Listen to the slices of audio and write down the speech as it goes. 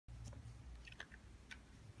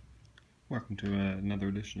Welcome to another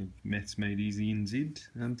edition of Maths Made Easy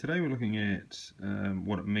NZ. Today we're looking at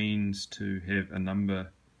what it means to have a number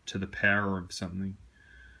to the power of something.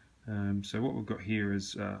 So what we've got here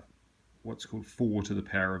is what's called 4 to the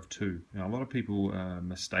power of 2. Now a lot of people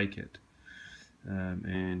mistake it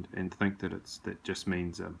and think that that just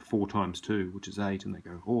means 4 times 2, which is 8, and they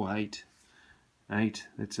go, oh, 8,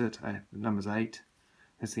 that's it, the number's 8,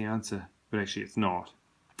 that's the answer. But actually it's not.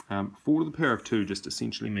 4 to the power of 2 just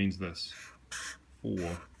essentially means this: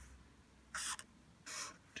 4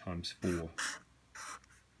 times 4.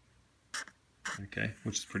 Okay,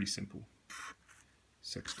 which is pretty simple.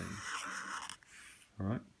 16.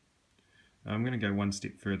 Alright. I'm going to go one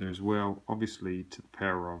step further as well. Obviously, to the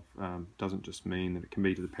power of doesn't just mean that it can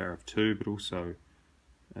be to the power of 2, but also,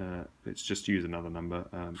 let's just use another number,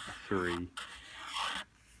 3.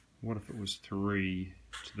 What if it was 3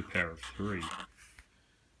 to the power of 3?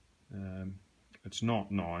 It's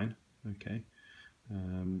not 9, okay.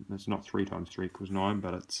 It's not 3 times 3 equals 9,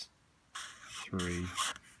 but it's 3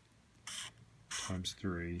 times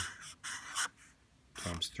 3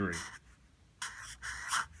 times 3.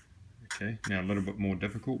 Okay, now a little bit more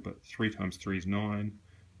difficult, but 3 times 3 is 9,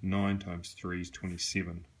 9 times 3 is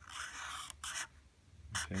 27.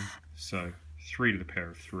 Okay, so 3 to the power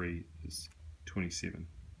of 3 is 27.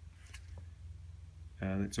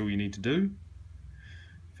 That's all you need to do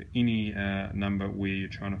for any number where you're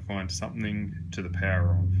trying to find something to the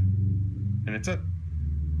power of. And that's it.